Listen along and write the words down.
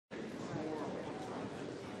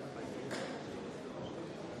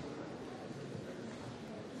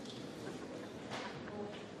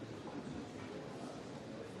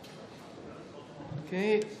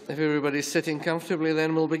Okay, if everybody's sitting comfortably,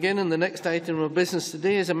 then we'll begin. And the next item of business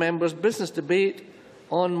today is a members' business debate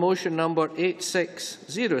on motion number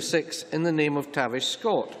 8606 in the name of Tavish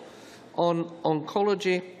Scott on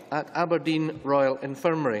oncology at Aberdeen Royal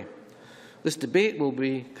Infirmary. This debate will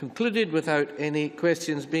be concluded without any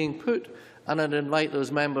questions being put, and I'd invite those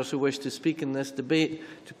members who wish to speak in this debate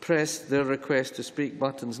to press their request to speak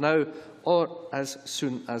buttons now or as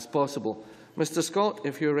soon as possible. Mr Scott,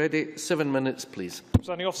 if you're ready, 7 minutes, please.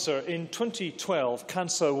 Presiding Officer, in 2012,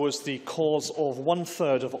 cancer was the cause of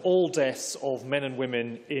 1/3 of all deaths of men and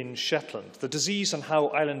women in Shetland. The disease and how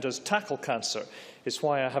islanders tackle cancer is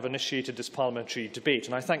why I have initiated this parliamentary debate,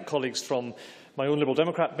 and I thank colleagues from my own Liberal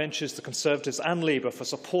Democrat benches, the Conservatives and Labour for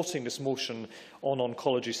supporting this motion on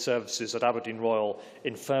oncology services at Aberdeen Royal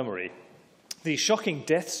Infirmary. The shocking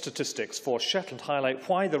death statistics for Shetland highlight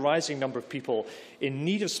why the rising number of people in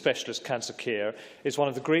need of specialist cancer care is one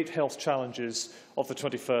of the great health challenges of the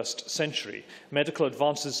 21st century. Medical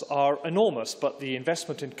advances are enormous, but the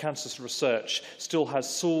investment in cancer research still has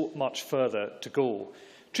so much further to go.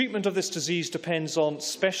 Treatment of this disease depends on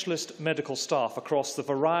specialist medical staff across the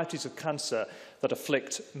varieties of cancer that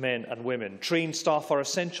afflict men and women. Trained staff are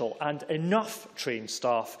essential, and enough trained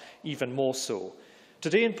staff even more so.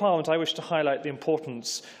 Today in Parliament, I wish to highlight the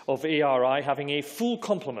importance of ARI having a full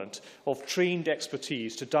complement of trained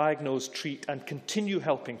expertise to diagnose, treat and continue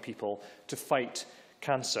helping people to fight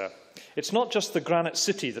cancer. It's not just the Granite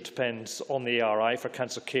City that depends on the ARI for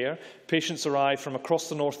cancer care. Patients arrive from across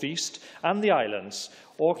the North East and the islands.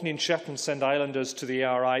 Orkney and Shetland send islanders to the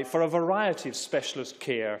ARI for a variety of specialist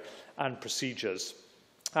care and procedures.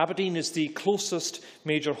 Aberdeen is the closest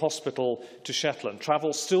major hospital to Shetland.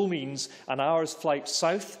 Travel still means an hour's flight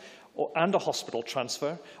south and a hospital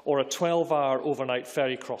transfer, or a 12-hour overnight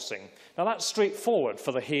ferry crossing. Now that's straightforward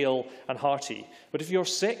for the hale and hearty, but if you're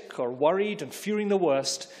sick or worried and fearing the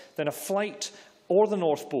worst, then a flight or the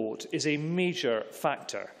North Boat is a major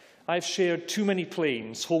factor. I've shared too many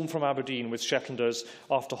planes home from Aberdeen with Shetlanders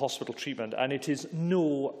after hospital treatment, and it is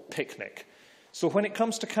no picnic. So when it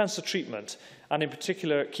comes to cancer treatment, and in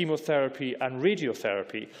particular chemotherapy and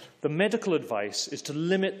radiotherapy, the medical advice is to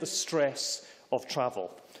limit the stress of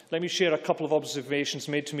travel. Let me share a couple of observations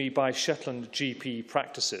made to me by Shetland GP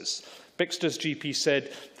practices. Bixter's GP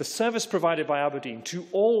said, "The service provided by Aberdeen to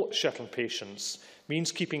all Shetland patients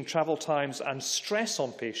means keeping travel times and stress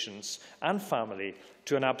on patients and family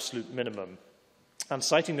to an absolute minimum." And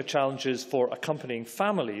citing the challenges for accompanying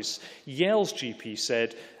families, Yale's GP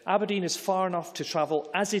said, "Aberdeen is far enough to travel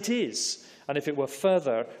as it is, and if it were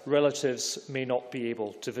further, relatives may not be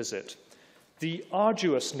able to visit." The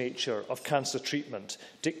arduous nature of cancer treatment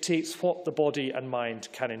dictates what the body and mind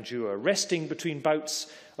can endure. Resting between bouts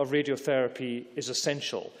of radiotherapy is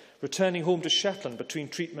essential. Returning home to Shetland between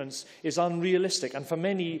treatments is unrealistic and for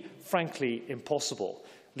many, frankly, impossible.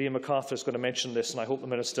 Liam MacArthur is going to mention this, and I hope the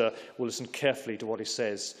Minister will listen carefully to what he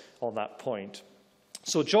says on that point.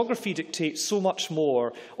 So geography dictates so much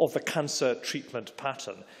more of the cancer treatment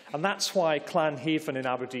pattern, and that's why CLAN Haven in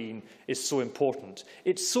Aberdeen is so important.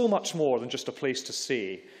 It's so much more than just a place to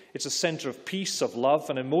stay. It's a centre of peace, of love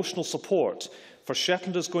and emotional support for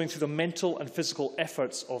Shetlanders going through the mental and physical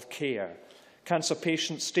efforts of care. Cancer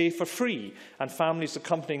patients stay for free, and families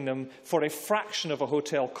accompanying them for a fraction of a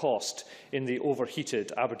hotel cost in the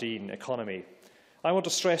overheated Aberdeen economy. I want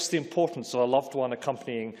to stress the importance of a loved one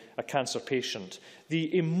accompanying a cancer patient.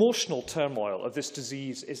 The emotional turmoil of this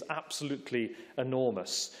disease is absolutely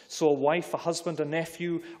enormous. So a wife, a husband, a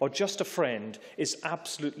nephew, or just a friend is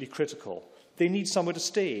absolutely critical. They need somewhere to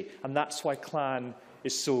stay, and that's why CLAN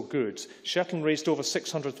is so good. Shetland raised over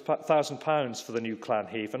 £600,000 for the new CLAN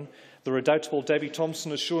Haven. The redoubtable Debbie Thompson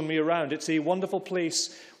has shown me around. It's a wonderful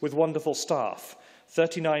place with wonderful staff.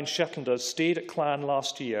 39 Shetlanders stayed at CLAN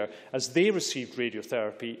last year as they received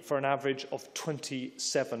radiotherapy for an average of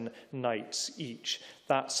 27 nights each.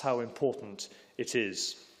 That's how important it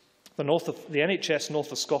is. The NHS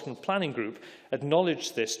North of Scotland Planning Group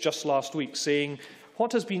acknowledged this just last week, saying,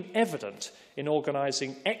 "What has been evident in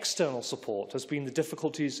organising external support has been the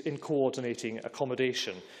difficulties in coordinating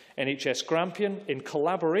accommodation. NHS Grampian, in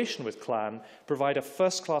collaboration with CLAN, provide a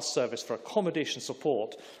first-class service for accommodation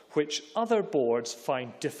support, which other boards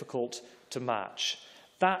find difficult to match."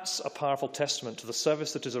 That's a powerful testament to the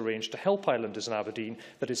service that is arranged to help islanders in Aberdeen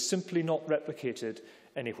that is simply not replicated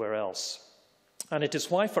anywhere else. And it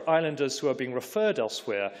is why for islanders who are being referred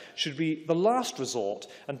elsewhere should be the last resort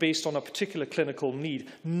and based on a particular clinical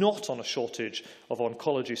need, not on a shortage of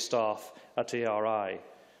oncology staff at ARI.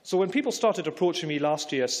 So when people started approaching me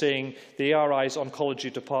last year saying the ARI's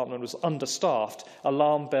oncology department was understaffed,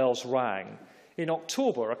 alarm bells rang. In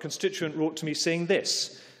October, a constituent wrote to me saying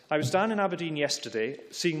this: "I was down in Aberdeen yesterday,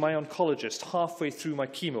 seeing my oncologist halfway through my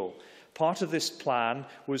chemo. Part of this plan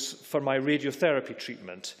was for my radiotherapy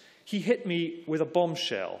treatment. He hit me with a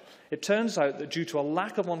bombshell. It turns out that due to a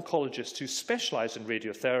lack of oncologists who specialise in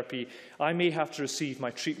radiotherapy, I may have to receive my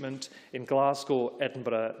treatment in Glasgow,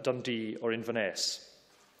 Edinburgh, Dundee or Inverness."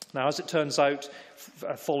 Now, as it turns out,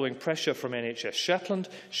 following pressure from NHS Shetland,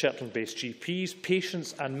 Shetland-based GPs,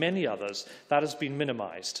 patients and many others, that has been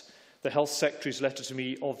minimised. The Health Secretary's letter to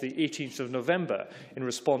me of the 18th of November, in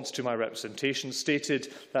response to my representation,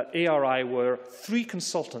 stated that ARI were 3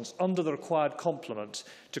 consultants under the required complement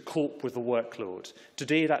to cope with the workload.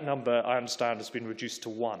 Today, that number, I understand, has been reduced to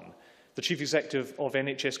 1. The Chief Executive of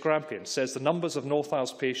NHS Grampian says the numbers of North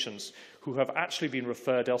Isles patients who have actually been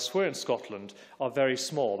referred elsewhere in Scotland are very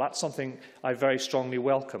small. That's something I very strongly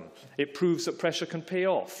welcome. It proves that pressure can pay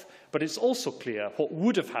off. But it's also clear what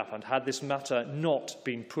would have happened had this matter not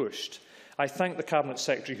been pushed. I thank the Cabinet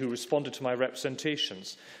Secretary who responded to my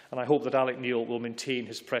representations, and I hope that Alec Neil will maintain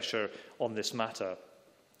his pressure on this matter.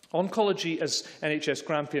 Oncology, as NHS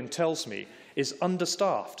Grampian tells me, is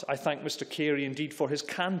understaffed. I thank Mr Carey indeed for his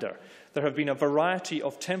candour. There have been a variety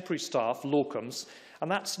of temporary staff, locums,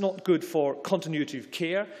 and that's not good for continuity of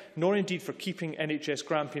care, nor indeed for keeping NHS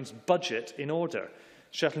Grampian's budget in order.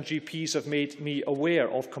 Shetland GPs have made me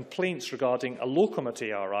aware of complaints regarding a locum at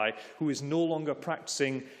ARI who is no longer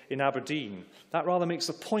practising in Aberdeen. That rather makes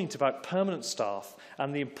a point about permanent staff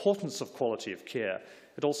and the importance of quality of care.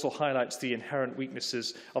 It also highlights the inherent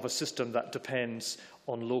weaknesses of a system that depends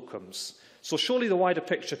on locums. So surely the wider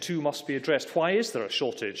picture too must be addressed. Why is there a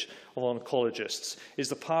shortage of oncologists? Is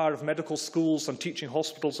the power of medical schools and teaching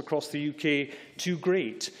hospitals across the UK too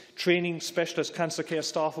great? Training specialist cancer care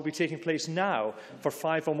staff will be taking place now for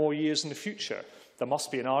 5 or more years in the future. There must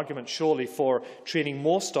be an argument surely for training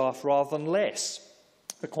more staff rather than less.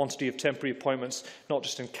 The quantity of temporary appointments, not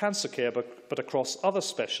just in cancer care but across other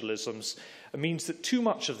specialisms, means that too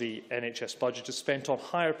much of the NHS budget is spent on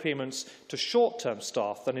higher payments to short-term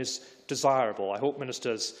staff than is desirable. I hope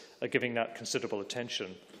ministers are giving that considerable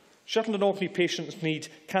attention. Shetland and Orkney patients need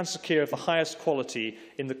cancer care of the highest quality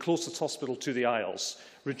in the closest hospital to the Isles.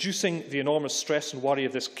 Reducing the enormous stress and worry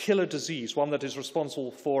of this killer disease, one that is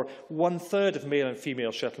responsible for 1/3 of male and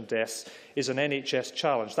female Shetland deaths, is an NHS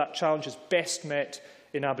challenge. That challenge is best met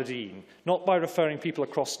in Aberdeen, not by referring people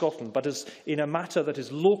across Scotland, but as in a matter that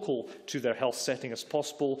is local to their health setting as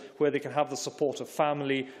possible, where they can have the support of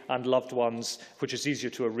family and loved ones, which is easier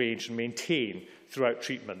to arrange and maintain throughout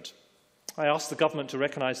treatment. I ask the Government to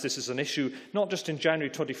recognise this as an issue not just in January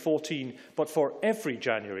 2014, but for every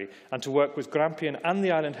January, and to work with Grampian and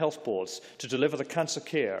the Island Health Boards to deliver the cancer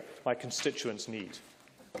care my constituents need.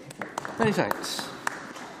 Many thanks.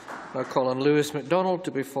 I call on Lewis MacDonald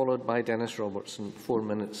to be followed by Dennis Robertson. 4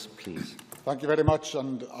 minutes, please. Thank you very much,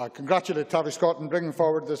 and I congratulate Tavish Scott in bringing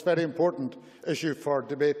forward this very important issue for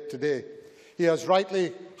debate today. He has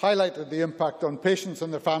rightly highlighted the impact on patients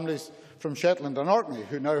and their families from Shetland and Orkney,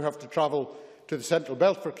 who now have to travel to the Central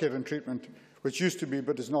Belt for care and treatment, which used to be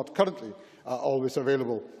but is not currently always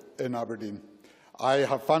available in Aberdeen. I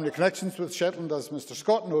have family connections with Shetland, as Mr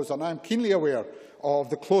Scott knows, and I am keenly aware of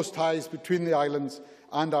the close ties between the islands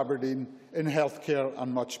and Aberdeen in healthcare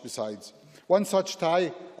and much besides. One such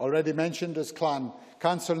tie, already mentioned, is CLAN,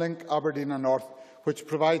 Cancer Link Aberdeen and North, which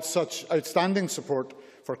provides such outstanding support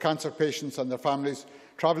for cancer patients and their families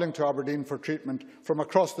travelling to Aberdeen for treatment from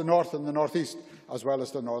across the north and the north east, as well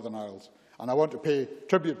as the Northern Isles. And I want to pay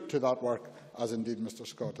tribute to that work, as indeed Mr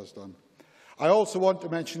Scott has done. I also want to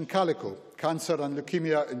mention Calico, Cancer and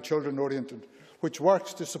Leukaemia in Children Oriented, which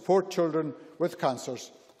works to support children with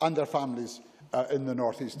cancers and their families in the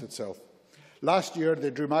North East itself. Last year, they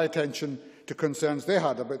drew my attention to concerns they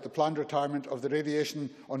had about the planned retirement of the radiation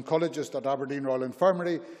oncologist at Aberdeen Royal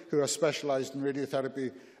Infirmary, who has specialised in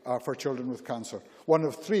radiotherapy for children with cancer, one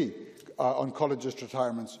of 3 oncologist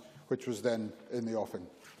retirements which was then in the offing.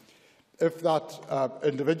 If that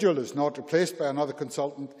individual is not replaced by another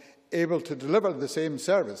consultant able to deliver the same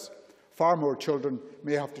service, far more children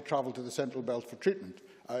may have to travel to the Central Belt for treatment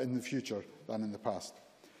in the future than in the past.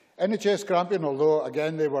 NHS Grampian, although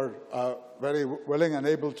again they were very willing and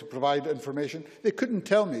able to provide information, they couldn't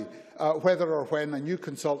tell me whether or when a new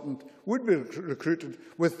consultant would be recruited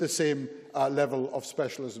with the same level of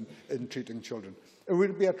specialism in treating children. It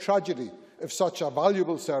would be a tragedy if such a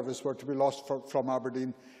valuable service were to be lost from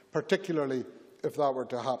Aberdeen, particularly if that were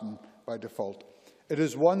to happen by default. It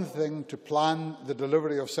is one thing to plan the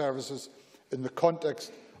delivery of services in the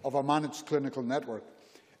context of a managed clinical network.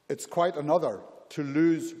 It's quite another to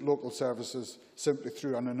lose local services simply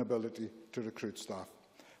through an inability to recruit staff.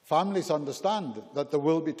 Families understand that there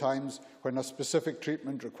will be times when a specific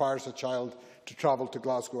treatment requires a child to travel to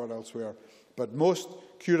Glasgow or elsewhere, but most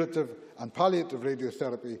curative and palliative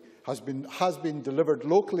radiotherapy has been delivered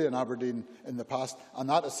locally in Aberdeen in the past, and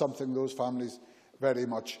that is something those families very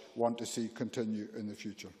much want to see continue in the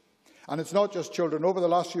future. And it's not just children. Over the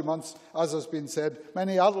last few months, as has been said,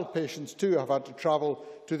 many adult patients too have had to travel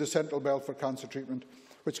to the Central Belt for cancer treatment,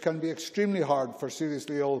 which can be extremely hard for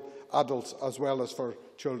seriously ill adults as well as for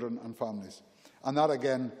children and families. And that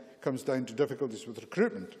again comes down to difficulties with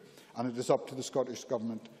recruitment, and it is up to the Scottish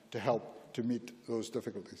Government to help to meet those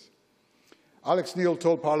difficulties. Alex Neil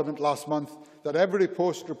told Parliament last month that every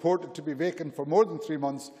post reported to be vacant for more than 3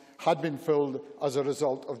 months had been filled as a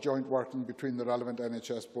result of joint working between the relevant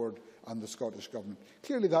NHS board and the Scottish Government.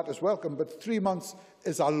 Clearly that is welcome, but 3 months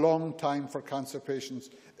is a long time for cancer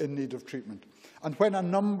patients in need of treatment. And when a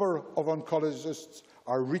number of oncologists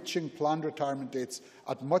are reaching planned retirement dates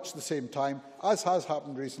at much the same time, as has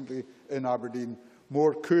happened recently in Aberdeen,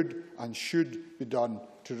 more could and should be done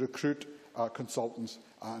to recruit consultants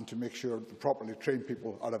and to make sure that properly trained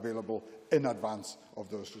people are available in advance of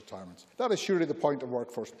those retirements. That is surely the point of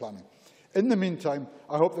workforce planning. In the meantime,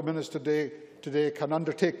 I hope the Minister today can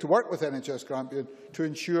undertake to work with NHS Grampian to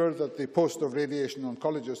ensure that the post of radiation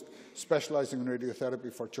oncologist specialising in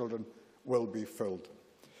radiotherapy for children will be filled.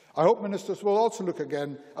 I hope ministers will also look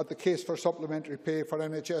again at the case for supplementary pay for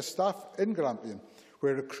NHS staff in Grampian,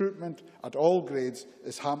 where recruitment at all grades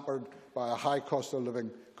is hampered by a high cost of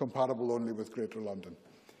living comparable only with Greater London.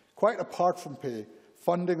 Quite apart from pay,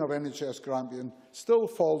 funding of NHS Grampian still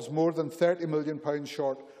falls more than £30 million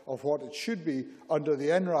short of what it should be under the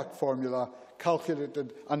NRAC formula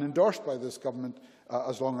calculated and endorsed by this government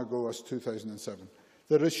as long ago as 2007.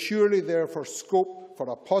 There is surely therefore scope for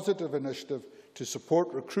a positive initiative to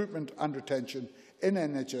support recruitment and retention in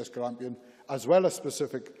NHS Grampian, as well as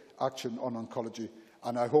specific action on oncology,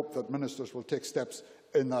 and I hope that ministers will take steps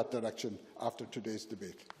in that direction after today's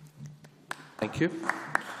debate. Thank you.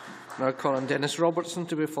 Now call on Dennis Robertson,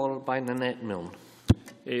 to be followed by Nanette Milne.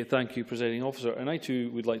 Thank you, Presiding Officer. And I too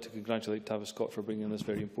would like to congratulate Tavish Scott for bringing this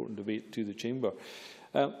very important debate to the Chamber.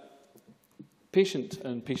 Patient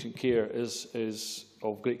and patient care is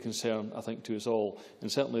of great concern, I think, to us all,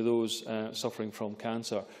 and certainly those suffering from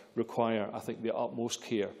cancer require, I think, the utmost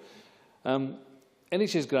care.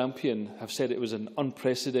 NHS Grampian have said it was an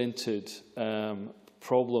unprecedented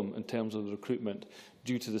problem in terms of the recruitment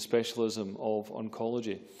due to the specialism of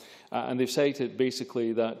oncology. And they've cited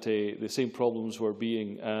basically that the same problems were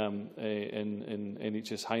being in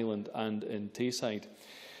NHS Highland and in Tayside.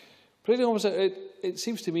 President Officer, it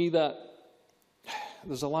seems to me that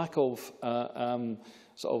there's a lack of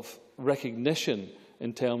sort of recognition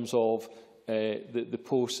in terms of the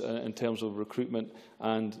posts in terms of recruitment,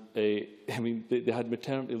 and I mean they had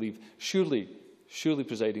maternity leave. Surely,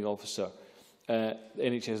 Presiding Officer,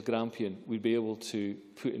 NHS Grampian would be able to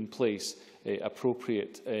put in place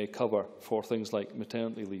appropriate cover for things like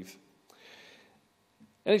maternity leave.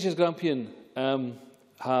 NHS Grampian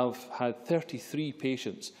have had 33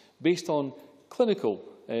 patients based on clinical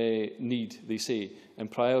need, they say, and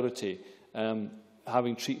priority,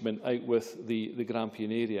 having treatment out with the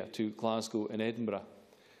Grampian area to Glasgow and Edinburgh.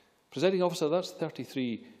 Presiding Officer, that's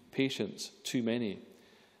 33 patients too many.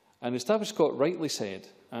 And as Tavish Scott rightly said,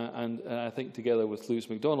 and I think together with Lewis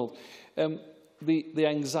MacDonald, the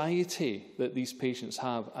anxiety that these patients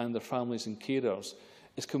have and their families and carers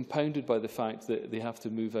is compounded by the fact that they have to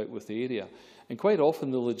move out with the area. And quite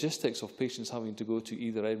often the logistics of patients having to go to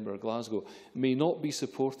either Edinburgh or Glasgow may not be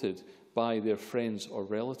supported by their friends or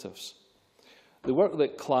relatives. The work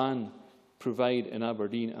that CLAN provide in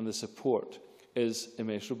Aberdeen and the support is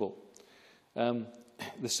immeasurable. The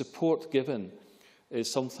support given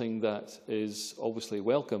is something that is obviously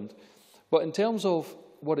welcomed, but in terms of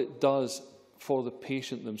what it does for the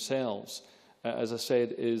patient themselves, as I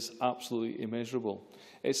said, is absolutely immeasurable.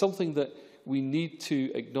 It's something that we need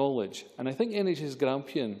to acknowledge, and I think NHS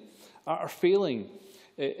Grampian are failing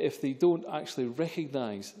if they don't actually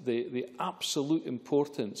recognise the absolute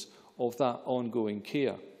importance of that ongoing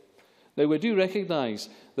care. Now, we do recognise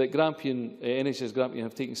that NHS Grampian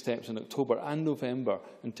have taken steps in October and November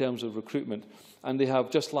in terms of recruitment, and they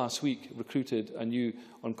have just last week recruited a new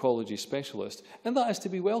oncology specialist, and that is to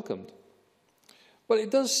be welcomed. But it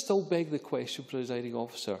does still beg the question, Presiding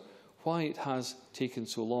Officer, why it has taken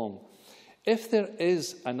so long. If there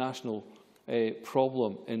is a national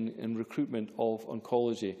problem in recruitment of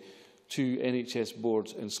oncology to NHS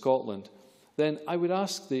boards in Scotland, then I would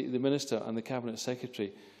ask the Minister and the Cabinet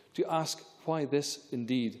Secretary to ask why this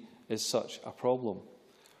indeed is such a problem.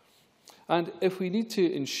 And if we need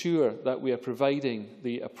to ensure that we are providing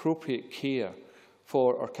the appropriate care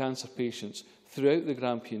for our cancer patients throughout the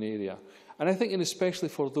Grampian area, and I think, and especially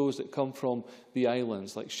for those that come from the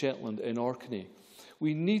islands like Shetland and Orkney,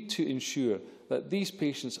 we need to ensure that these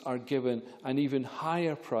patients are given an even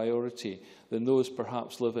higher priority than those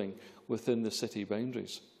perhaps living within the city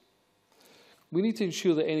boundaries. We need to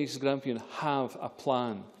ensure that NHS Grampian have a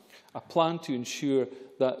plan to ensure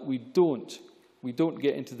that we don't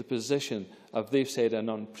get into the position of, they've said, a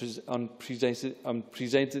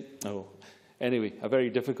very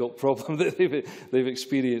difficult problem that they've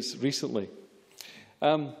experienced recently.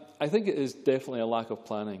 I think it is definitely a lack of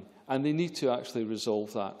planning, and they need to actually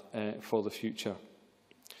resolve that for the future.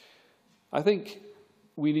 I think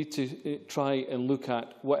we need to try and look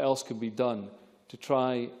at what else can be done to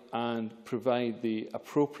try and provide the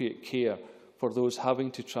appropriate care for those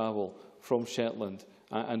having to travel from Shetland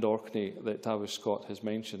and Orkney that Tavish Scott has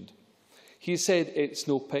mentioned. He said it's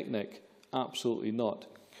no picnic. Absolutely not.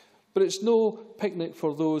 But it's no picnic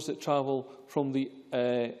for those that travel from the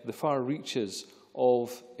far reaches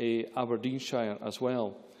of Aberdeenshire as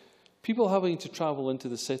well. People having to travel into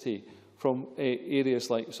the city from areas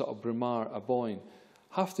like sort of Braemar, Aboyne,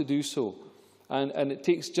 have to do so. And it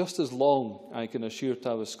takes just as long, I can assure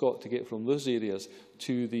Tavish Scott, to get from those areas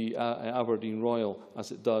to the Aberdeen Royal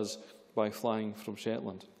as it does by flying from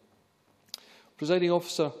Shetland. Presiding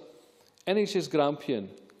Officer, NHS Grampian,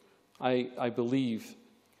 I believe,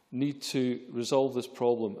 need to resolve this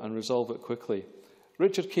problem and resolve it quickly.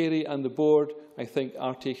 Richard Carey and the board, I think,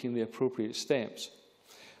 are taking the appropriate steps.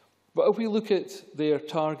 But if we look at their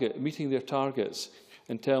target, meeting their targets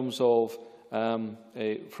in terms of from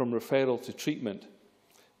referral to treatment,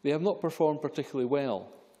 they have not performed particularly well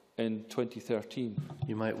in 2013.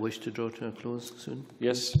 You might wish to draw to a close soon.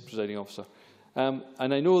 Yes, Presiding Officer. And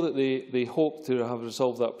I know that they hope to have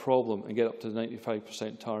resolved that problem and get up to the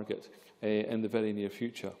 95% target in the very near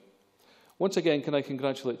future. Once again, can I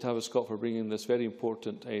congratulate Tavish Scott for bringing this very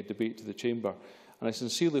important debate to the Chamber, and I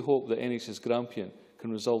sincerely hope that NHS Grampian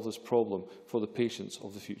can resolve this problem for the patients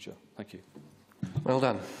of the future. Thank you. Well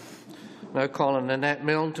done. Now call on Annette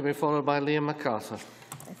Milne to be followed by Liam MacArthur.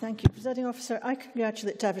 Thank you, Presiding Officer. I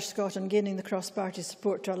congratulate Tavish Scott on gaining the cross-party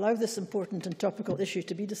support to allow this important and topical issue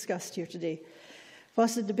to be discussed here today.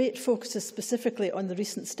 Whilst the debate focuses specifically on the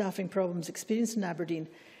recent staffing problems experienced in Aberdeen,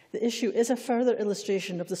 the issue is a further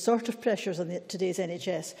illustration of the sort of pressures on today's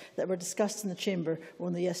NHS that were discussed in the Chamber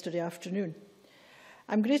only yesterday afternoon.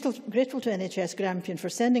 I'm grateful to NHS Grampian for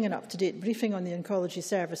sending an up-to-date briefing on the oncology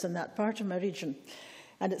service in that part of my region,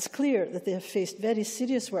 and it's clear that they have faced very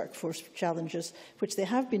serious workforce challenges, which they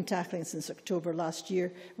have been tackling since October last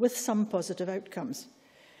year, with some positive outcomes.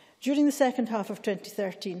 During the second half of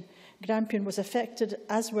 2013, Grampian was affected,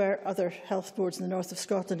 as were other health boards in the north of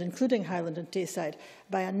Scotland, including Highland and Tayside,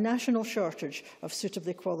 by a national shortage of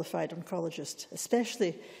suitably qualified oncologists,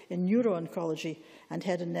 especially in neuro-oncology and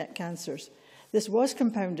head and neck cancers. This was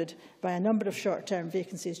compounded by a number of short-term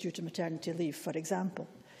vacancies due to maternity leave, for example.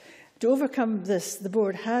 To overcome this, the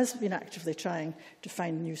board has been actively trying to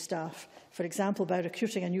find new staff, for example, by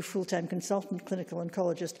recruiting a new full-time consultant clinical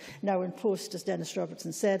oncologist, now in post, as Dennis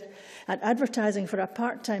Robertson said, and advertising for a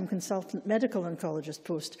part-time consultant medical oncologist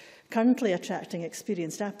post, currently attracting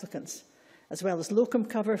experienced applicants, as well as locum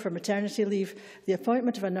cover for maternity leave, the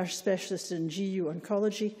appointment of a nurse specialist in GU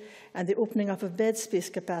oncology, and the opening up of bed space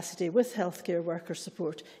capacity with healthcare worker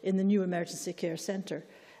support in the new emergency care centre,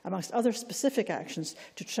 amongst other specific actions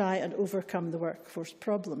to try and overcome the workforce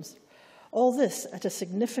problems. All this at a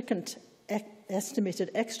significant estimated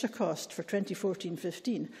extra cost for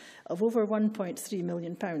 2014-15 of over £1.3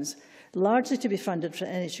 million, largely to be funded from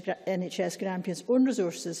NHS Grampian's own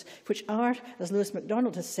resources, which are, as Lewis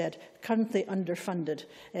MacDonald has said, currently underfunded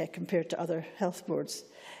compared to other health boards,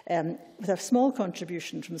 with a small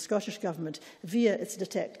contribution from the Scottish Government via its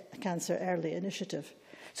Detect Cancer Early initiative.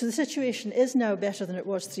 So the situation is now better than it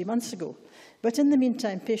was 3 months ago, but in the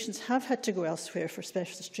meantime, patients have had to go elsewhere for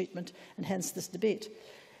specialist treatment, and hence this debate.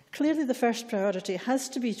 Clearly, the first priority has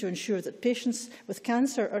to be to ensure that patients with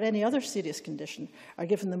cancer or any other serious condition are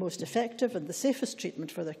given the most effective and the safest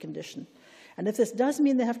treatment for their condition. And if this does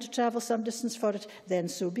mean they have to travel some distance for it, then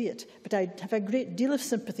so be it. But I have a great deal of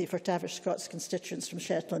sympathy for Tavish Scott's constituents from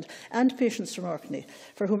Shetland and patients from Orkney,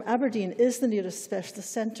 for whom Aberdeen is the nearest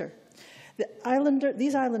specialist centre.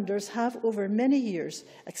 These islanders have, over many years,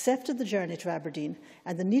 accepted the journey to Aberdeen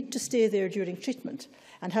and the need to stay there during treatment,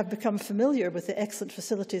 and have become familiar with the excellent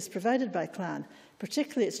facilities provided by CLAN,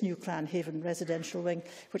 particularly its new CLAN Haven residential wing,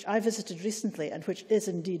 which I visited recently and which is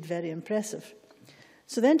indeed very impressive.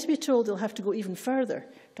 So then to be told they'll have to go even further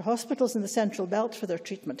to hospitals in the Central Belt for their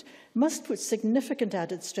treatment must put significant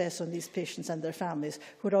added stress on these patients and their families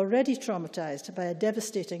who are already traumatised by a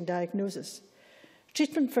devastating diagnosis.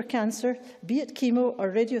 Treatment for cancer, be it chemo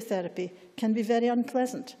or radiotherapy, can be very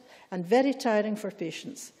unpleasant and very tiring for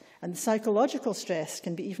patients, and the psychological stress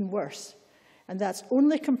can be even worse. And that's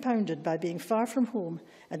only compounded by being far from home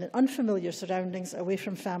and in unfamiliar surroundings away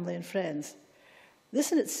from family and friends.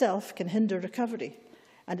 This in itself can hinder recovery,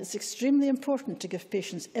 and it's extremely important to give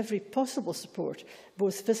patients every possible support,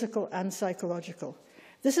 both physical and psychological.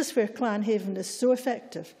 This is where CLAN Haven is so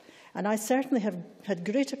effective, and I certainly have had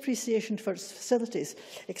great appreciation for its facilities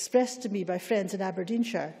expressed to me by friends in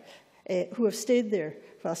Aberdeenshire who have stayed there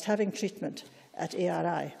whilst having treatment at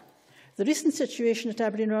ARI. The recent situation at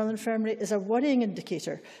Aberdeen Royal Infirmary is a worrying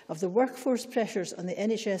indicator of the workforce pressures on the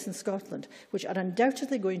NHS in Scotland, which are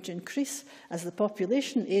undoubtedly going to increase as the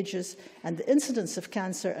population ages and the incidence of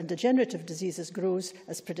cancer and degenerative diseases grows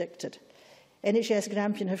as predicted. NHS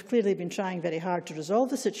Grampian have clearly been trying very hard to resolve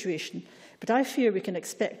the situation, but I fear we can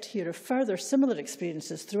expect to hear of further similar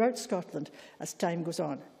experiences throughout Scotland as time goes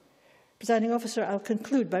on. Presiding Officer, I'll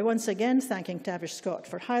conclude by once again thanking Tavish Scott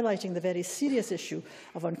for highlighting the very serious issue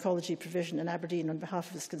of oncology provision in Aberdeen on behalf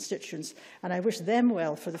of his constituents, and I wish them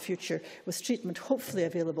well for the future, with treatment hopefully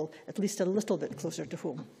available at least a little bit closer to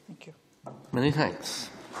home. Thank you. Many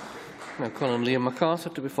thanks. Now call on Liam MacArthur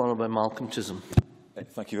to be followed by Malcolm Chisholm.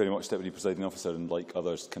 Thank you very much, Deputy Presiding Officer, and like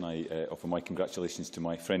others, can I offer my congratulations to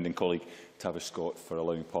my friend and colleague Tavish Scott for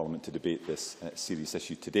allowing Parliament to debate this serious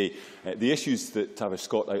issue today. The issues that Tavish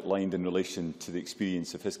Scott outlined in relation to the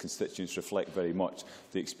experience of his constituents reflect very much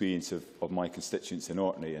the experience of my constituents in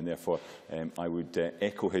Orkney, and therefore I would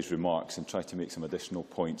echo his remarks and try to make some additional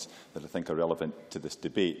points that I think are relevant to this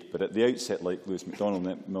debate. But at the outset, like Lewis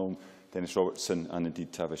MacDonald, Dennis Robertson and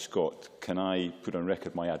indeed Tavish Scott, can I put on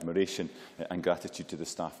record my admiration and gratitude to the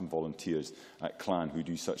staff and volunteers at CLAN who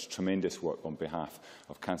do such tremendous work on behalf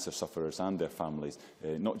of cancer sufferers and their families,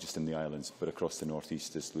 not just in the islands but across the North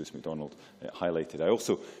East, as Lewis MacDonald highlighted. I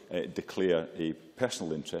also declare a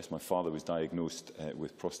personal interest. My father was diagnosed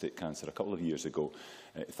with prostate cancer a couple of years ago.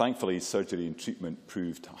 Thankfully, surgery and treatment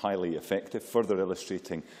proved highly effective, further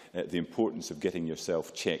illustrating the importance of getting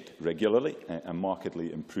yourself checked regularly and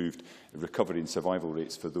markedly improved recovery and survival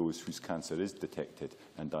rates for those whose cancer is detected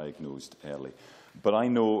and diagnosed early. But I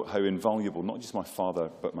know how invaluable not just my father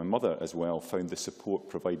but my mother as well found the support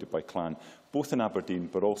provided by CLAN, both in Aberdeen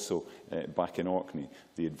but also back in Orkney.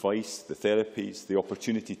 The advice, the therapies, the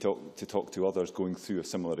opportunity to talk to others going through a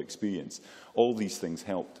similar experience. All these things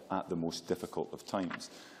helped at the most difficult of times.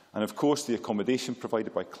 And of course the accommodation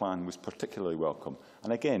provided by CLAN was particularly welcome,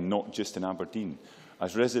 and again not just in Aberdeen.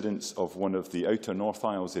 As residents of one of the outer North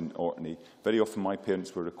Isles in Orkney, very often my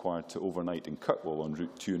parents were required to overnight in Kirkwall en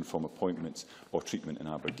route to and from appointments or treatment in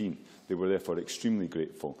Aberdeen. They were therefore extremely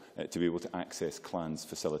grateful to be able to access CLAN's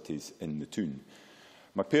facilities in the Toon.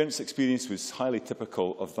 My parents' experience was highly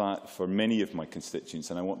typical of that for many of my constituents,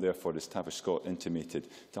 and I want therefore, as Tavish Scott intimated,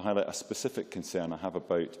 to highlight a specific concern I have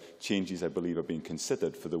about changes I believe are being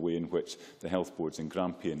considered for the way in which the health boards in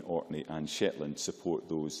Grampian, Orkney and Shetland support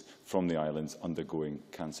those from the islands undergoing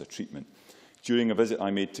cancer treatment. During a visit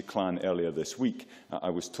I made to CLAN earlier this week, I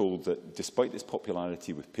was told that despite its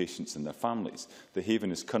popularity with patients and their families, the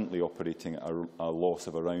Haven is currently operating at a loss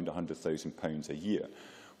of around £100,000 a year.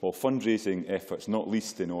 While fundraising efforts, not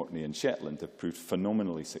least in Orkney and Shetland, have proved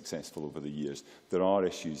phenomenally successful over the years, there are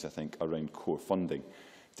issues, I think, around core funding.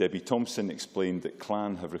 Debbie Thompson explained that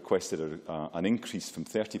CLAN have requested an increase from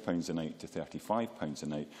 £30 a night to £35 a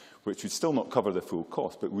night, which would still not cover the full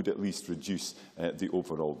cost, but would at least reduce the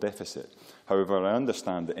overall deficit. However, I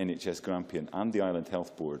understand that NHS Grampian and the Island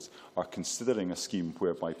Health Boards are considering a scheme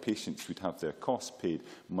whereby patients would have their costs paid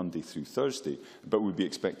Monday through Thursday, but would be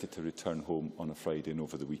expected to return home on a Friday and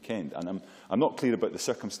over the weekend. And I'm not clear about the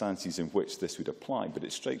circumstances in which this would apply, but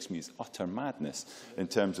it strikes me as utter madness in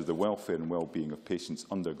terms of the welfare and well-being of patients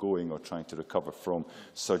undergoing or trying to recover from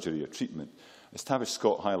surgery or treatment. As Tavish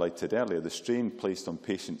Scott highlighted earlier, the strain placed on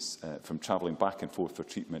patients from travelling back and forth for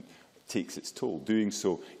treatment takes its toll. Doing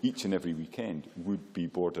so each and every weekend would be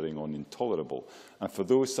bordering on intolerable. And for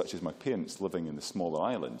those such as my parents living in the smaller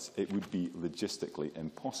islands, it would be logistically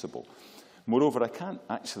impossible. Moreover, I can't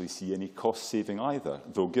actually see any cost saving either,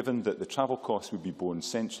 though given that the travel costs would be borne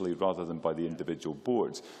centrally rather than by the individual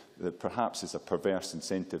boards, that perhaps is a perverse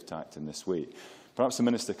incentive to act in this way. Perhaps the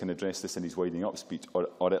Minister can address this in his winding up speech,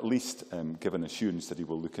 or at least give an assurance that he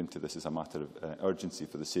will look into this as a matter of urgency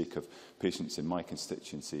for the sake of patients in my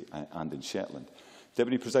constituency and in Shetland.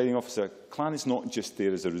 Deputy Presiding Officer, CLAN is not just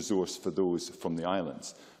there as a resource for those from the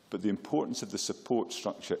islands. but the importance of the support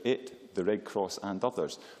structure the Red Cross and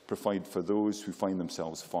others provide for those who find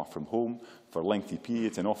themselves far from home for lengthy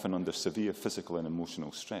periods and often under severe physical and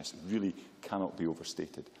emotional stress really cannot be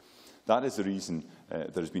overstated. That is the reason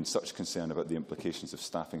there has been such concern about the implications of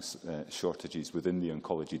staffing shortages within the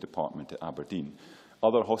oncology department at Aberdeen.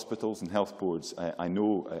 Other hospitals and health boards I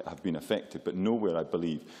know have been affected, but nowhere, I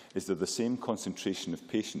believe, is there the same concentration of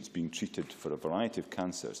patients being treated for a variety of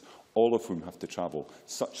cancers, all of whom have to travel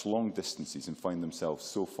such long distances and find themselves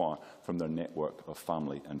so far from their network of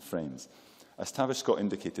family and friends. As Tavish Scott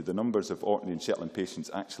indicated, the numbers of Orkney and Shetland patients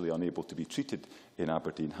actually unable to be treated in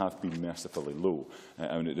Aberdeen have been mercifully low,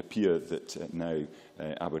 and it appears that now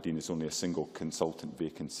Aberdeen is only a single consultant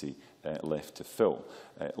vacancy left to fill.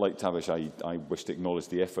 Like Tavish, I wish to acknowledge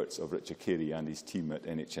the efforts of Richard Carey and his team at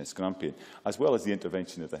NHS Grampian, as well as the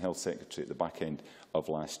intervention of the Health Secretary at the back end of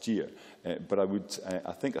last year. But I would,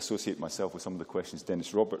 I think, associate myself with some of the questions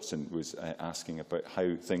Dennis Robertson was asking about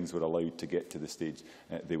how things were allowed to get to the stage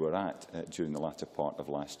they were at during the latter part of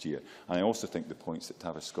last year. And I also think the points that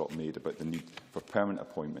Tavish Scott made about the need for permanent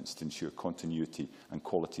appointments to ensure continuity and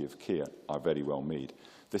quality of care are very well made.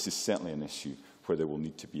 This is certainly an issue where there will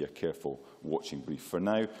need to be a careful watching brief. For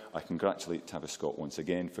now, I congratulate Tavish Scott once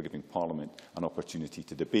again for giving Parliament an opportunity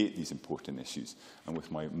to debate these important issues, and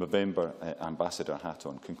with my Movember ambassador hat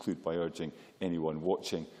on, conclude by urging anyone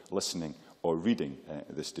watching, listening or reading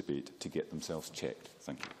this debate to get themselves checked.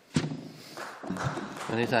 Thank you.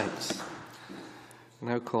 Many thanks. I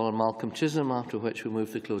now call on Malcolm Chisholm, after which we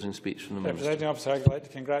move to closing speech from the Minister. Presiding Officer, I would like to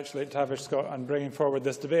congratulate Tavish Scott on bringing forward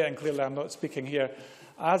this debate, and clearly I am not speaking here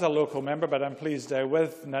as a local member, but I am pleased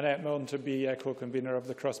with Nanette Milne to be co-convener of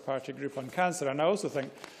the cross-party group on cancer. And I also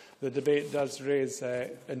think the debate does raise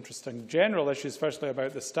interesting general issues, firstly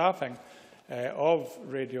about the staffing of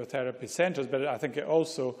radiotherapy centres, but I think it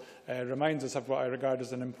also reminds us of what I regard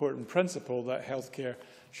as an important principle, that healthcare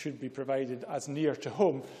should be provided as near to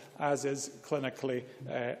home as is clinically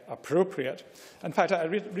appropriate. In fact, at a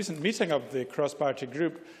recent meeting of the cross-party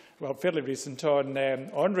group, well, fairly recent, on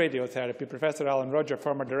radiotherapy, Professor Alan Rodger,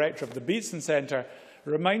 former director of the Beatson Centre,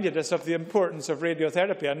 reminded us of the importance of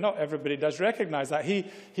radiotherapy, and not everybody does recognise that.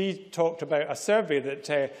 He talked about a survey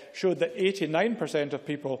that showed that 89% of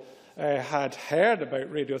people had heard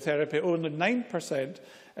about radiotherapy. Only 9%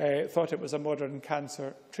 thought it was a modern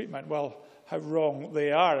cancer treatment. Well, how wrong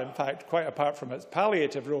they are. In fact, quite apart from its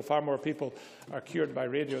palliative role, far more people are cured by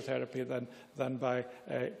radiotherapy than by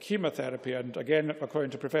chemotherapy. And again,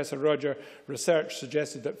 according to Professor Rodger, research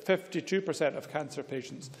suggested that 52% of cancer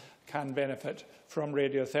patients can benefit from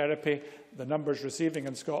radiotherapy. The numbers receiving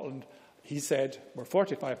in Scotland, he said, were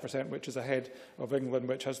 45%, which is ahead of England,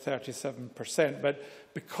 which has 37%. But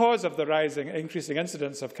because of the increasing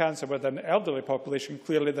incidence of cancer within the elderly population,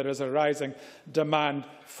 clearly there is a rising demand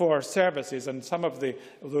for services. And some of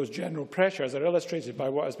those general pressures are illustrated by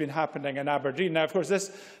what has been happening in Aberdeen. Now, of course,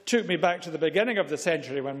 this took me back to the beginning of the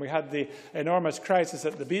century when we had the enormous crisis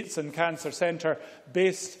at the Beatson Cancer Centre,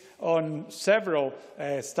 based on several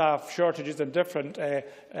staff shortages in different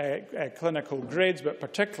clinical grades, but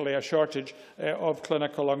particularly a shortage of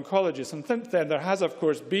clinical oncologists. And since then, there has, of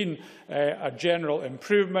course, been a general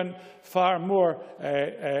improvement, far more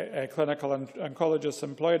clinical oncologists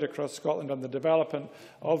employed across Scotland, and the development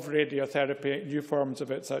of radiotherapy, new forms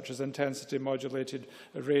of it, such as intensity-modulated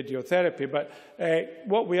radiotherapy. But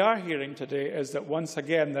what we are hearing today is that, once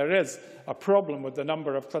again, there is a problem with the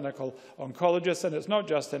number of clinical oncologists, and it's not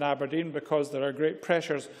just in Aberdeen, because there are great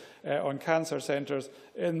pressures on cancer centres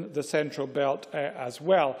in the Central Belt as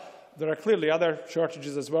well. There are clearly other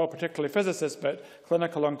shortages as well, particularly physicists, but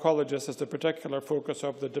clinical oncologists is the particular focus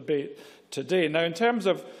of the debate today. Now, in terms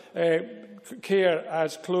of care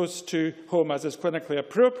as close to home as is clinically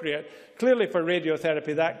appropriate, clearly for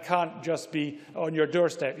radiotherapy that can't just be on your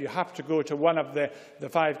doorstep. You have to go to one of the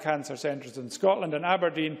 5 cancer centres in Scotland, and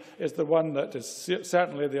Aberdeen is the one that is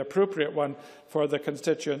certainly the appropriate one for the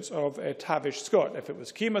constituents of Tavish Scott. If it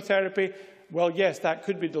was chemotherapy, well, yes, that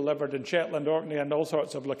could be delivered in Shetland, Orkney and all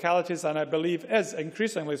sorts of localities, and I believe is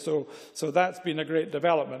increasingly so. So that's been a great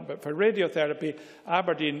development. But for radiotherapy,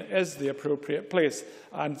 Aberdeen is the appropriate place.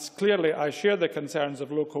 And clearly, I share the concerns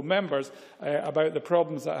of local members about the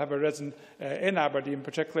problems that have arisen in Aberdeen,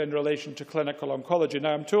 particularly in relation to clinical oncology.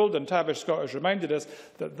 Now, I'm told, and Tavish Scott has reminded us,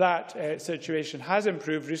 that situation has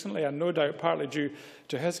improved recently, and no doubt partly due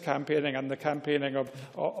to his campaigning and the campaigning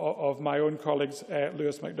of my own colleagues,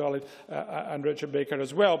 Lewis MacDonald and Richard Baker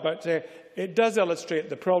as well. But it does illustrate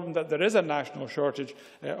the problem that there is a national shortage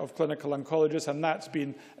of clinical oncologists, and that's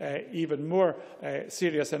been even more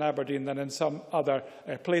serious in Aberdeen than in some other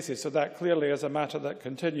places. So that clearly is a matter that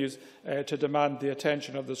continues to demand the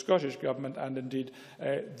attention of the Scottish Government and indeed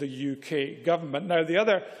the UK Government. Now, the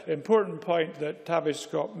other important point that Tavish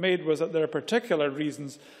Scott made was that there are particular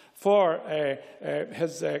reasons for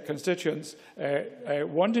his constituents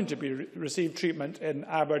wanting to receive treatment in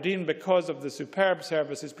Aberdeen because of the superb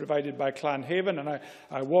services provided by CLAN Haven. And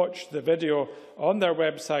I watched the video on their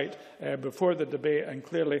website before the debate, and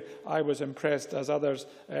clearly I was impressed, as others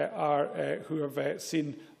are who have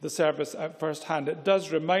seen the service at first hand. It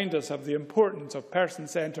does remind us of the importance of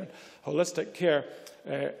person-centred holistic care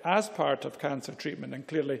as part of cancer treatment, and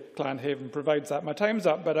clearly CLAN Haven provides that. My time's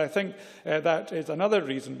up, but I think that is another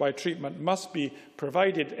reason why treatment must be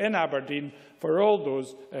provided in Aberdeen for all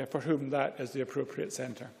those for whom that is the appropriate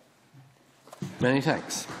centre. Many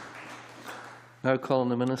thanks. Now call on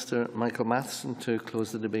the Minister, Michael Matheson, to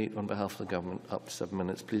close the debate on behalf of the Government. Up to 7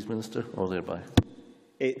 minutes, please, Minister, or thereby.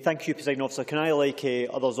 Thank you, Presiding Officer. Can I, like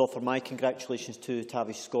others, offer my congratulations to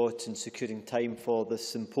Tavish Scott in securing time for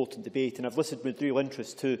this important debate. And I've listened with real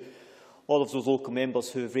interest to all of those local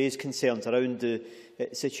members who have raised concerns around the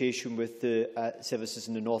situation with the services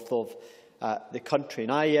in the north of the country.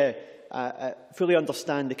 And I fully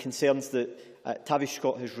understand the concerns that Tavish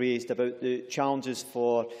Scott has raised about the challenges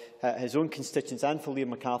for his own constituents and for Liam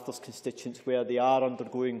MacArthur's constituents, where they are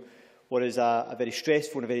undergoing what is a very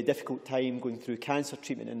stressful and a very difficult time going through cancer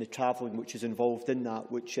treatment and the travelling which is involved in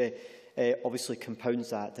that, which obviously compounds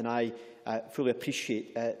that. And I fully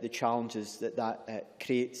appreciate the challenges that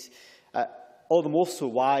creates. All the more so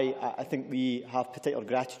why I think we have particular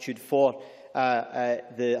gratitude for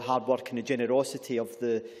the hard work and the generosity of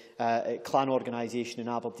the CLAN organisation in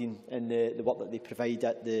Aberdeen and the work that they provide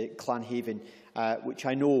at the CLAN Haven, which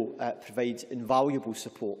I know provides invaluable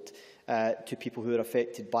support to people who are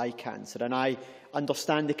affected by cancer. And I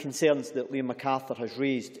understand the concerns that Liam MacArthur has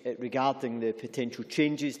raised regarding the potential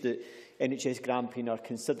changes that NHS Grampian are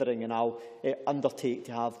considering, and I'll undertake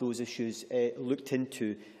to have those issues looked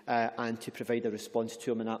into and to provide a response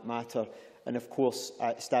to him in that matter. And of course,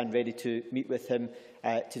 stand ready to meet with him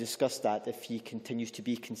to discuss that if he continues to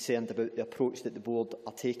be concerned about the approach that the board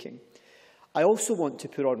are taking. I also want to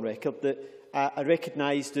put on record that I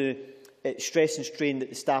recognise the stress and strain that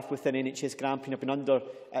the staff within NHS Grampian have been under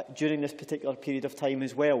during this particular period of time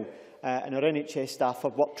as well. And our NHS staff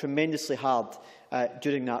have worked tremendously hard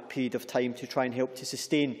during that period of time to try and help to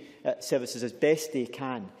sustain services as best they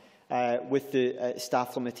can with the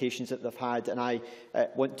staff limitations that they've had. And I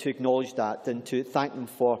want to acknowledge that and to thank them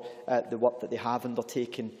for the work that they have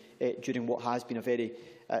undertaken during what has been a very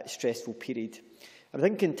stressful period. I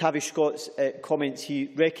think in Tavish Scott's comments,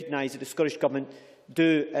 he recognised that the Scottish Government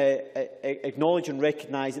do acknowledge and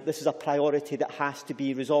recognise that this is a priority that has to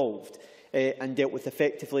be resolved and dealt with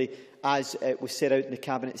effectively, as was set out in the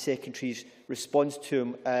Cabinet Secretary's response to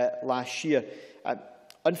him last year.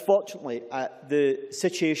 Unfortunately, the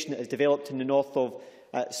situation that has developed in the north of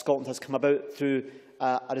Scotland has come about through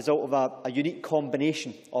a result of a unique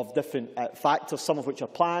combination of different factors, some of which are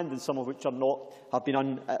planned and some of which are not, have been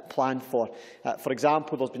unplanned for. For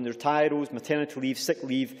example, there's been the retireals, maternity leave, sick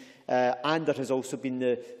leave, and there has also been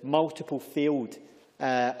the multiple failed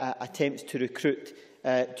attempts to recruit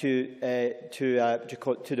to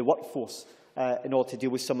the workforce in order to deal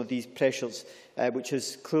with some of these pressures, which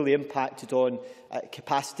has clearly impacted on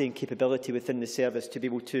capacity and capability within the service to be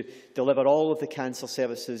able to deliver all of the cancer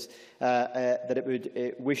services that it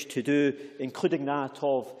would wish to do, including that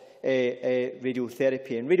of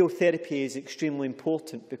radiotherapy. And radiotherapy is extremely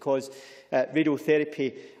important because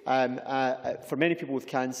radiotherapy, for many people with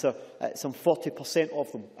cancer, some 40%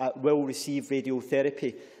 of them will receive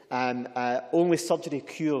radiotherapy. Only surgery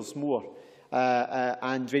cures more,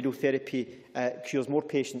 and radiotherapy cures more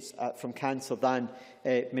patients from cancer than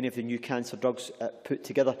many of the new cancer drugs put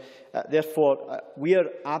together. Therefore, we are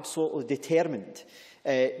absolutely determined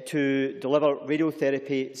to deliver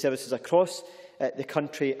radiotherapy services across the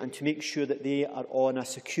country and to make sure that they are on a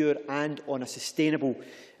secure and on a sustainable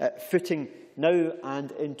footing now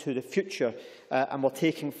and into the future. And we're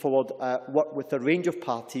taking forward work with a range of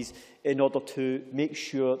parties in order to make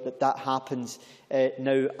sure that that happens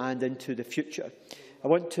now and into the future. I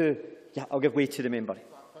want to, I'll give way to the member.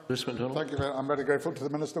 Thank you. I'm very grateful to the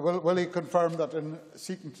Minister. Will he confirm that in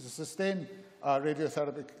seeking to sustain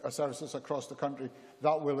radiotherapy services across the country,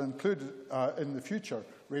 that will include in the future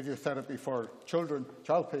radiotherapy for children,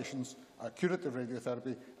 child patients, curative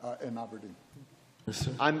radiotherapy in Aberdeen?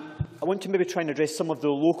 I want to maybe try and address some of the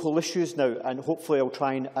local issues now, and hopefully I'll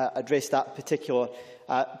try and address that particular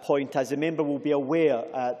point. As the member will be aware,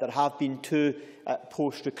 there have been two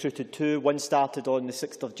posts recruited to. One started on the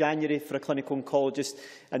 6th of January for a clinical oncologist,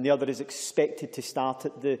 and the other is expected to start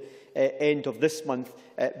at the end of this month,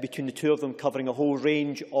 between the two of them covering a whole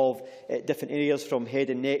range of different areas, from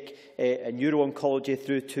head and neck and uro-oncology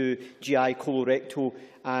through to GI, colorectal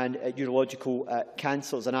and urological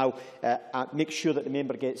cancers. And I'll make sure that the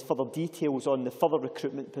member gets further details on the further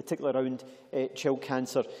recruitment, particularly around child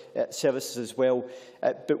cancer services as well.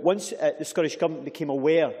 But once the Scottish Government became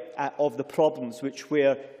aware of the problems which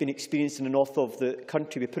were being experienced in the north of the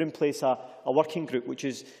country, we put in place a working group which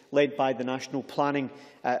is led by the National Planning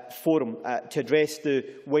Forum to address the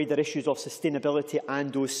wider issues of sustainability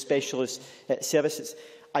and those specialist services.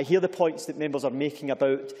 I hear the points that members are making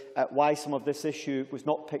about why some of this issue was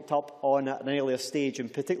not picked up on at an earlier stage, in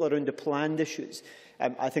particular around the planned issues.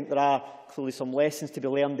 I think there are clearly some lessons to be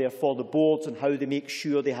learned there for the boards and how they make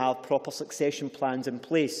sure they have proper succession plans in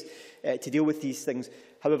place to deal with these things.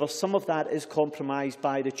 However, some of that is compromised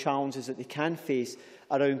by the challenges that they can face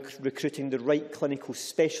around recruiting the right clinical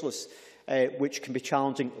specialists, which can be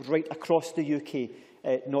challenging right across the UK,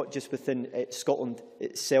 not just within Scotland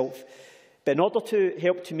itself. But in order to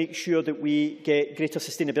help to make sure that we get greater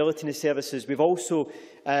sustainability in the services, we've also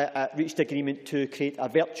reached agreement to create a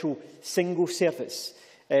virtual single service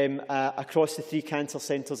across the 3 cancer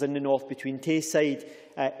centres in the north, between Tayside,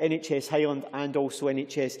 NHS Highland and also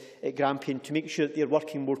NHS Grampian, to make sure that they are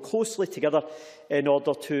working more closely together in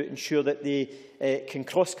order to ensure that they can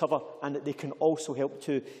cross-cover and that they can also help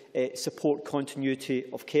to support continuity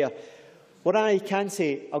of care. What I can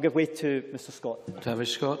say, I'll give way to Mr Scott.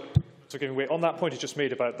 Tavish Scott. So giving way on that point you just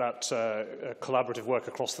made about that collaborative work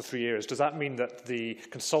across the 3 areas, does that mean that the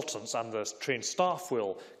consultants and the trained staff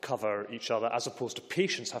will cover each other, as opposed to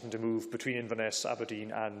patients having to move between Inverness,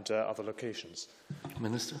 Aberdeen and other locations?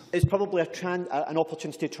 Minister. It's probably an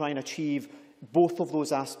opportunity to try and achieve both of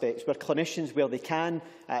those aspects, where clinicians, where they can,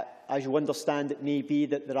 as you understand, it may be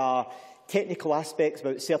that there are technical aspects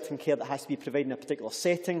about certain care that has to be provided in a particular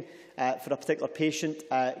setting for a particular patient,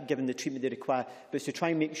 given the treatment they require, but it's to try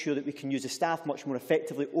and make sure that we can use the staff much more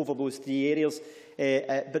effectively over those 3 areas.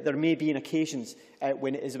 But there may be in occasions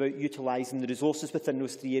when it is about utilising the resources within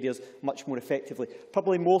those 3 areas much more effectively,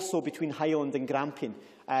 probably more so between Highland and Grampian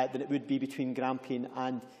than it would be between Grampian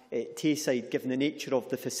and Tayside, given the nature of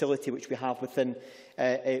the facility which we have within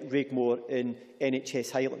Regmore in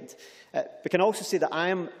NHS Highland. We can also say that I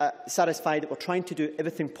am satisfied that we're trying to do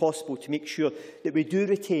everything possible to make sure that we do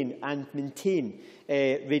retain and maintain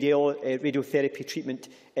radiotherapy treatment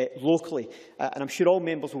locally. And I'm sure all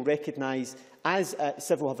members will recognise, as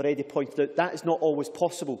several have already pointed out, that is not always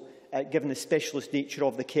possible given the specialist nature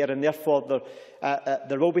of the care, and therefore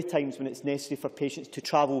there will be times when it's necessary for patients to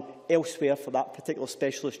travel elsewhere for that particular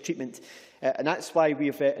specialist treatment. And that's why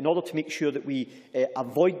we've, in order to make sure that we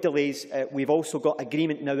avoid delays, we've also got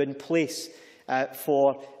agreement now in place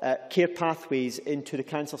for care pathways into the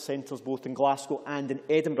cancer centres both in Glasgow and in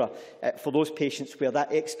Edinburgh for those patients where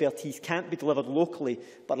that expertise can't be delivered locally,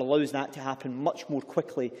 but allows that to happen much more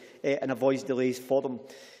quickly and avoids delays for them.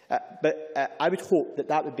 But I would hope that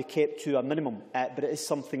that would be kept to a minimum, but it is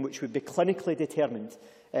something which would be clinically determined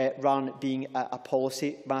rather than being a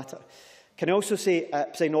policy matter. Can I also say,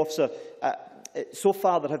 Presiding Officer, so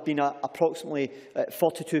far there have been approximately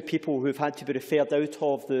 42 people who have had to be referred out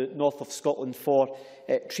of the north of Scotland for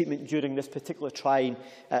treatment during this particular trying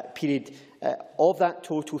period. Of that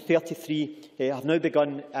total, 33 have now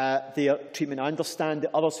begun their treatment. I understand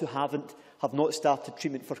that others who have not started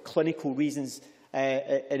treatment for clinical reasons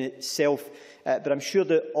in itself, but I'm sure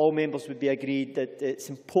that all members would be agreed that it's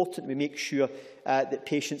important we make sure that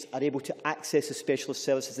patients are able to access the specialist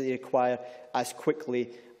services that they require as quickly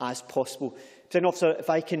as possible. Presiding Officer, if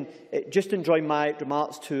I can just enjoin my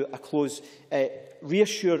remarks to a close,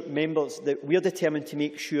 reassure members that we are determined to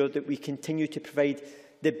make sure that we continue to provide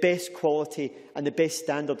the best quality and the best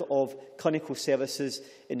standard of clinical services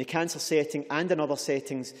in the cancer setting and in other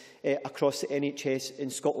settings across the NHS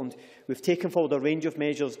in Scotland. We've taken forward a range of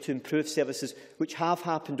measures to improve services which have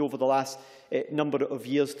happened over the last number of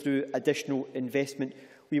years through additional investment.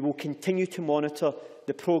 We will continue to monitor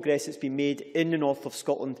the progress that's been made in the north of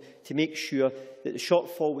Scotland to make sure that the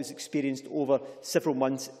shortfall was experienced over several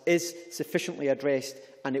months is sufficiently addressed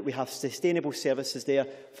and that we have sustainable services there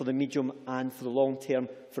for the medium and for the long term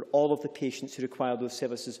for all of the patients who require those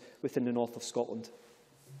services within the north of Scotland.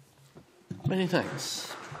 Many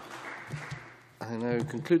thanks. I now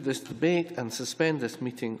conclude this debate and suspend this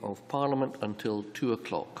meeting of Parliament until 2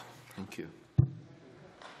 o'clock. Thank you.